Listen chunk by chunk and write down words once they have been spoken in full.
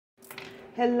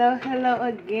Hello, hello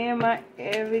again, my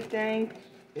everything.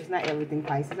 It's not everything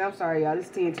Pisces. I'm sorry, y'all. This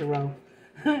is Tanya Tarot.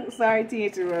 Sorry, Tanya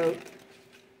Tarot.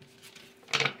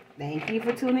 Thank you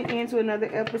for tuning in to another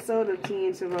episode of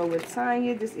Tanya Tarot with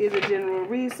Tanya. This is a general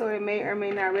read, so it may or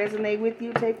may not resonate with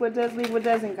you. Take what does, leave what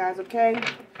doesn't, guys, okay?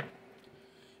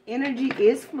 Energy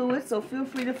is fluid, so feel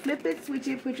free to flip it, switch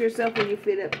it, put yourself where you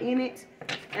fit up in it.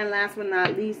 And last but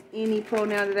not least, any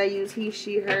pronoun that I use, he,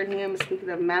 she, her, him, speaking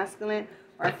of masculine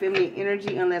or feminine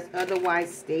energy unless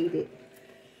otherwise stated.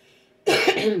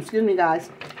 Excuse me, guys.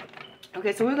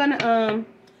 Okay, so we're going to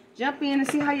jump in and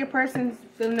see how your person's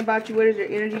feeling about you. What is your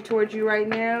energy towards you right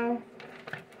now?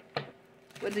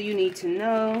 What do you need to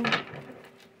know?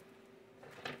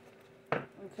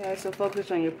 Okay, so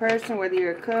focus on your person, whether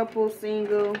you're a couple,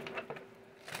 single,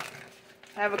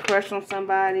 have a crush on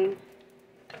somebody,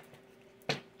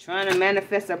 trying to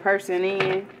manifest a person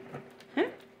in.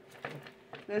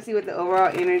 Let's see what the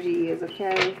overall energy is,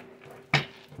 okay?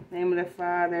 Name of the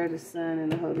Father, the Son,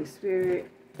 and the Holy Spirit.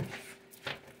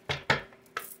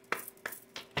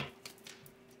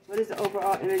 What is the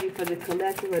overall energy for the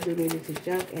collective? I do need to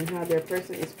jump, and how their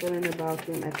person is feeling about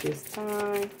them at this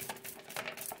time.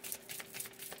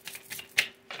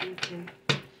 Okay.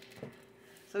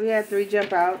 So we had 3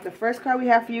 jump out. The first card we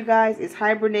have for you guys is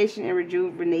hibernation and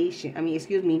rejuvenation.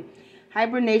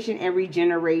 Hibernation and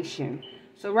regeneration.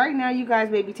 So right now you guys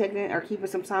may be taking or keeping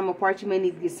some time apart. You may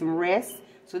need to get some rest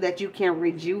so that you can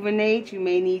rejuvenate. You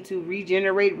may need to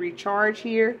regenerate, recharge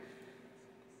here.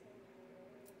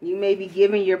 You may be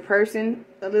giving your person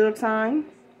a little time.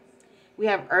 We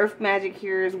have earth magic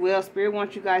here as well. Spirit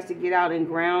wants you guys to get out and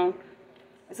ground.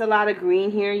 It's a lot of green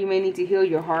here. You may need to heal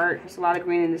your heart. There's a lot of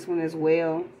green in this one as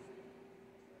well.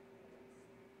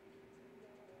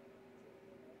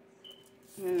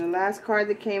 And the last card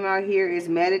that came out here is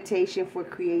meditation for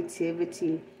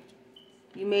creativity.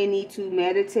 You may need to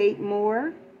meditate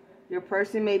more. Your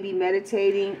person may be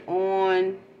meditating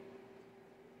on,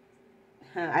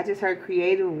 I just heard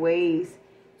creative ways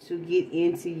to get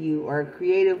into you, or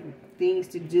creative things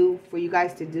to do for you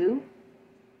guys to do.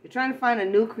 You're trying to find a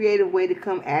new creative way to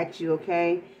come at you,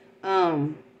 okay?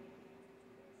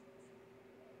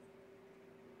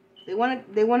 They want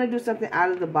to do something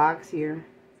out of the box here.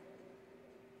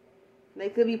 They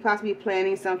could be possibly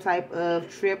planning some type of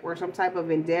trip or some type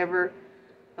of endeavor.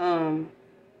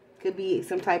 Could be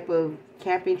some type of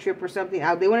camping trip or something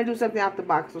out. They want to do something out the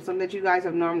box, or something that you guys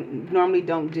have normally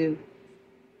don't do.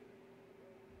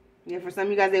 Yeah, for some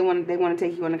of you guys, they want to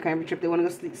take you on a camping trip. They want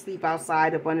to go sleep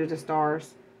outside up under the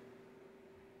stars.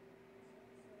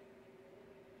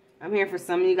 I'm here for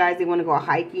some of you guys. They want to go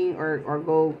hiking or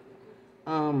go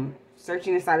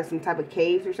searching inside of some type of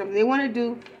caves or something. They want to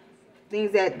do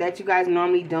things that you guys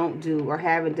normally don't do or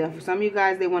haven't done. For some of you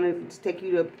guys, they want to take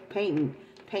you to paint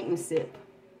and sip.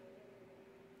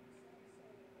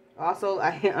 Also,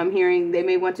 I'm hearing they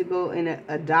may want to go and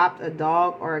adopt a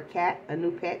dog or a cat, a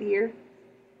new pet here.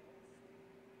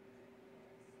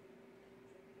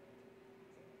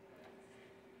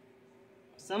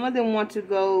 Some of them want to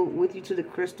go with you to the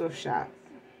crystal shop.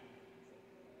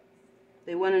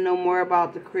 They want to know more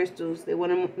about the crystals. They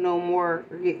want to know more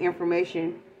or get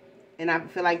information. And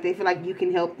they feel like you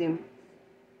can help them.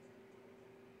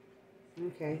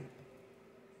 Okay.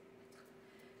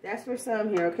 That's for some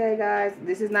here, okay, guys?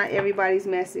 This is not everybody's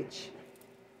message.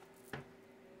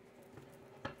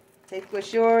 Take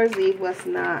what's yours, leave what's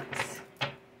not.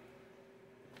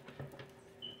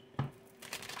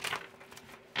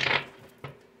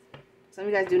 Some of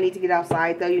you guys do need to get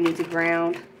outside, though. You need to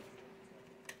ground.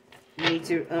 You need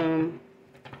to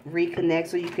reconnect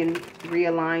so you can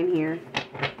realign here.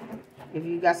 If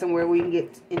you got somewhere where you can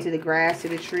get into the grass, to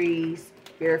the trees,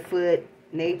 barefoot,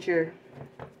 nature.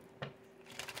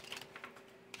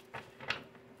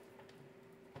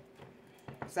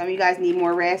 Some of you guys need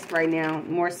more rest right now,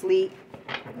 more sleep.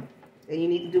 And you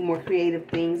need to do more creative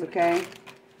things, okay?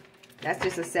 That's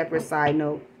just a separate side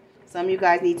note. Some of you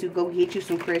guys need to go get you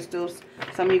some crystals.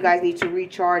 Some of you guys need to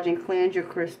recharge and cleanse your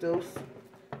crystals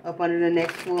up under the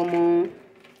next full moon.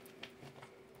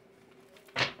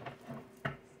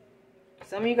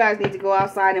 Some of you guys need to go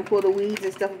outside and pull the weeds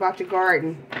and stuff about your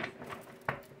garden.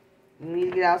 You need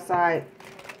to get outside.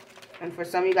 And for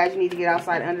some of you guys, you need to get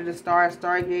outside under the stars,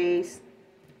 stargaze.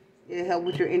 It'll help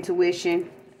with your intuition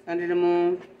under the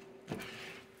moon.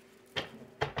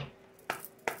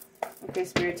 Okay,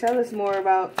 Spirit, tell us more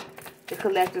about the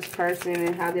collective's person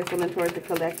and how they're feeling towards the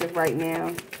collective right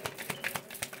now.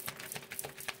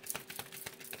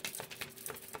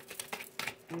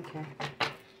 Okay.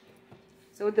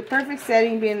 So with the perfect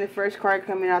setting being the first card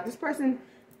coming out, this person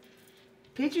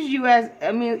Pictures you as,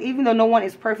 I mean, even though no one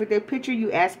is perfect, they picture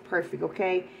you as perfect,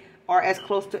 okay? Or as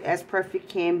close to as perfect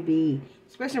can be.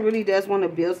 This person really does want to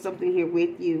build something here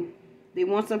with you. They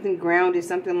want something grounded,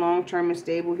 something long-term and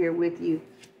stable here with you.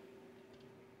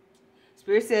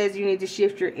 Spirit says you need to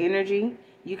shift your energy.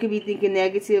 You could be thinking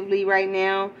negatively right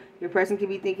now. Your person could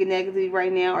be thinking negatively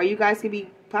right now. Or you guys could be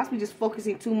possibly just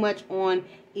focusing too much on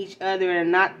each other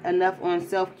and not enough on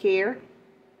self-care.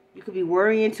 You could be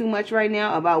worrying too much right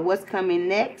now about what's coming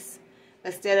next,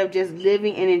 instead of just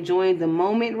living and enjoying the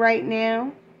moment right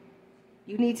now.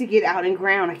 You need to get out and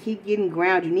ground. I keep getting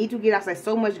ground. You need to get outside.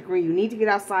 So much green. You need to get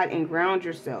outside and ground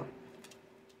yourself.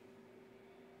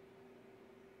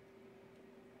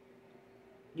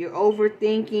 You're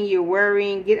overthinking. You're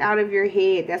worrying. Get out of your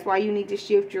head. That's why you need to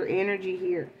shift your energy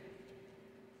here.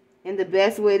 And the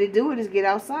best way to do it is get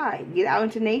outside. Get out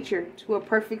into nature, to a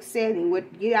perfect setting.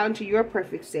 Get out into your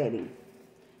perfect setting.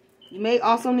 You may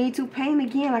also need to paint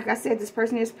again. Like I said, this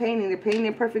person is painting. They're painting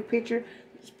a perfect picture.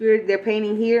 Spirit, they're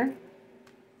painting here.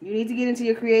 You need to get into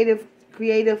your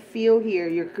creative field here.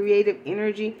 Your creative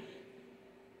energy.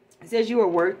 It says you are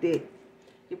worth it.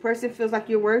 Your person feels like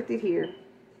you're worth it here.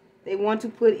 They want to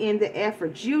put in the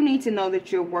effort. You need to know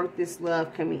that you're worth this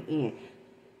love coming in.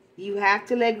 You have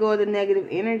to let go of the negative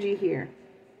energy here.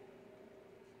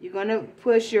 You're going to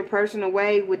push your person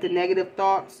away with the negative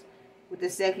thoughts, with the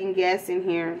second guess in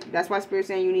here. That's why Spirit's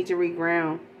saying you need to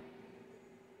reground.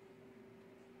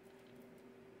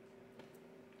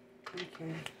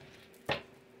 Okay.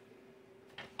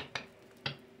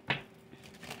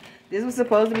 This was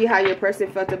supposed to be how your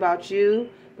person felt about you.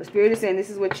 But Spirit is saying this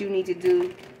is what you need to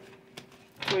do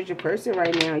towards your person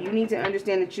right now. You need to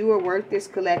understand that you are worth this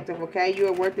collective, okay? You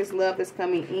are worth this love that's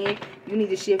coming in. You need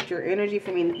to shift your energy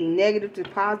from anything negative to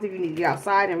positive. You need to get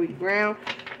outside and reground.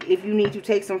 If you need to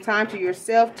take some time to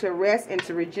yourself to rest and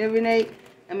to regenerate,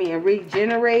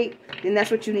 then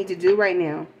that's what you need to do right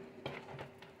now.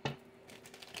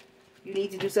 You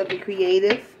need to do something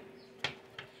creative.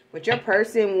 But your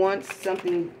person wants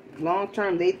something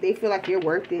long-term. They feel like you're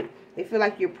worth it. They feel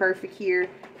like you're perfect here.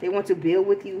 They want to build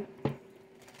with you.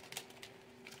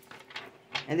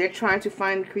 And they're trying to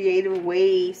find creative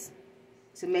ways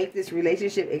to make this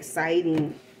relationship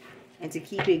exciting and to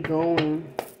keep it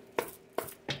going.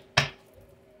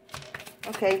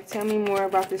 Okay, tell me more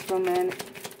about this romantic.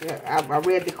 I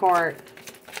read the card.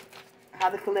 How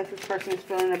the collective person is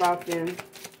feeling about them.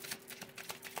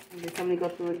 Did somebody go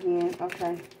through again?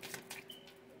 Okay.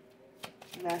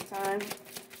 Last time.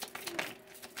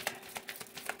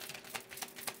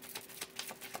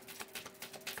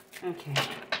 Okay.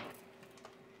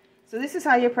 So this is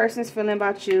how your person is feeling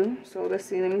about you. So let's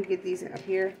see. Let me get these up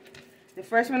here. The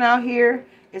first one out here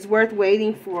is worth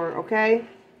waiting for. Okay,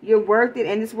 you're worth it,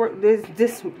 and this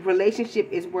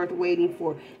relationship is worth waiting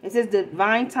for. It says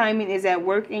divine timing is at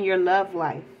work in your love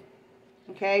life.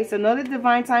 Okay, so know that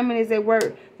divine timing is at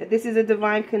work. That this is a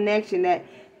divine connection.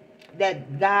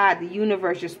 That God, the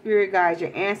universe, your spirit guides,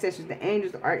 your ancestors, the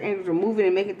angels, the archangels are moving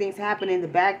and making things happen in the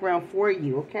background for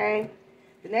you. Okay.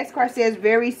 The next card says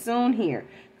very soon here.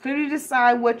 Clearly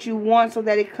decide what you want so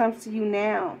that it comes to you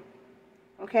now.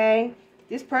 Okay?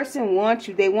 This person wants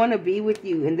you. They want to be with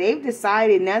you. And they've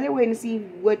decided. Now they're waiting to see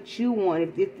what you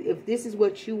want. If this is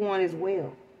what you want as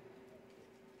well.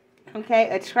 Okay?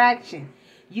 Attraction.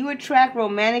 You attract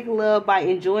romantic love by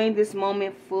enjoying this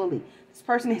moment fully. This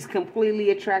person is completely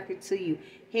attracted to you.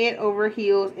 Head over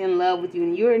heels in love with you.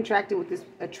 And you're attracted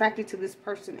to this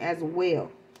person as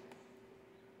well.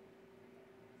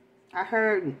 I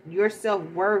heard your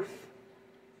self-worth.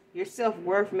 Your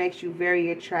self-worth makes you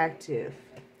very attractive.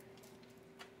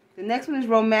 The next one is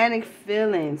romantic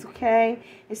feelings, okay?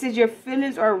 It says your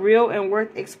feelings are real and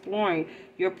worth exploring.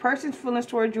 Your person's feelings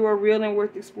towards you are real and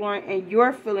worth exploring, and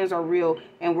your feelings are real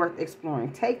and worth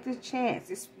exploring. Take the chance.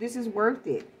 This is worth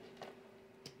it.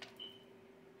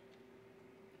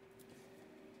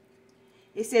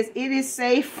 It says it is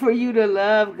safe for you to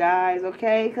love, guys.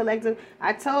 Okay, collective.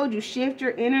 I told you, shift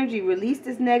your energy. Release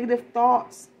this negative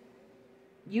thoughts.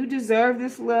 You deserve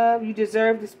this love. You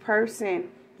deserve this person.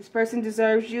 This person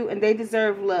deserves you, and they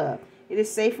deserve love. It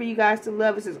is safe for you guys to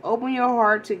love. It says open your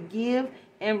heart to give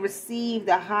and receive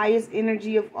the highest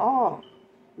energy of all.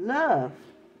 Love.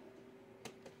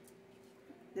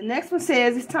 The next one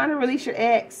says it's time to release your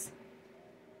ex.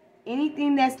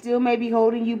 Anything that still may be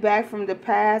holding you back from the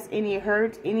past, any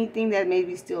hurts, anything that may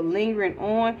be still lingering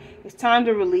on, it's time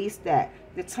to release that.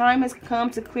 The time has come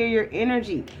to clear your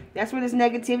energy. That's where this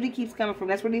negativity keeps coming from.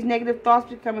 That's where these negative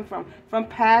thoughts are coming from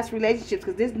past relationships.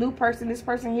 Because this new person, this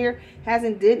person here,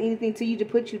 hasn't did anything to you to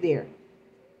put you there.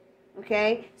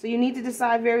 Okay? So you need to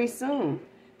decide very soon.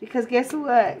 Because guess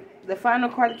what? The final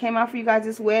card that came out for you guys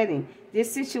is wedding.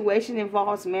 This situation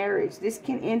involves marriage. This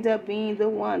can end up being the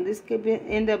one. This could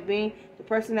end up being the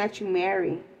person that you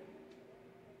marry.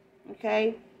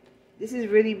 Okay? This is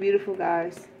really beautiful,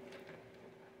 guys.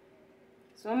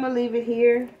 So I'm going to leave it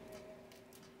here.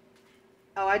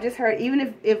 Oh, I just heard,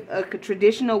 even if a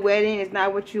traditional wedding is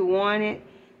not what you wanted,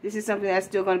 this is something that's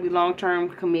still going to be long-term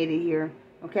committed here.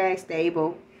 Okay?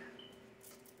 Stable.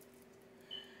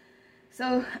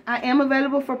 So, I am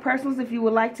available for personals if you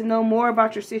would like to know more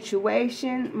about your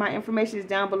situation. My information is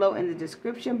down below in the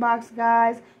description box,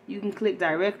 guys. You can click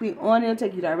directly on it. It'll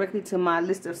take you directly to my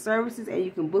list of services, and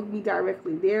you can book me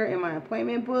directly there in my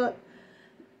appointment book.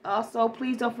 Also,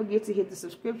 please don't forget to hit the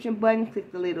subscription button,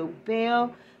 click the little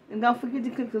bell, and don't forget to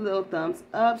click the little thumbs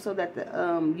up so that the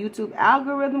YouTube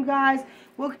algorithm, guys,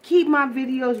 will keep my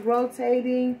videos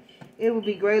rotating. It will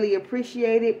be greatly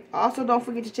appreciated. Also, don't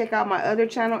forget to check out my other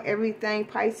channel, Everything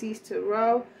Pisces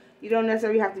Tarot. You don't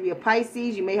necessarily have to be a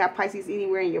Pisces. You may have Pisces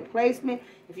anywhere in your placement.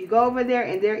 If you go over there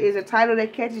and there is a title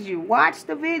that catches you, watch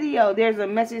the video. There's a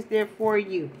message there for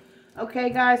you. Okay,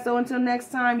 guys, so until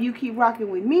next time, you keep rocking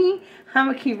with me. I'm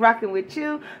going to keep rocking with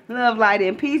you. Love, light,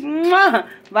 and peace. Mwah!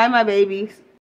 Bye, my babies.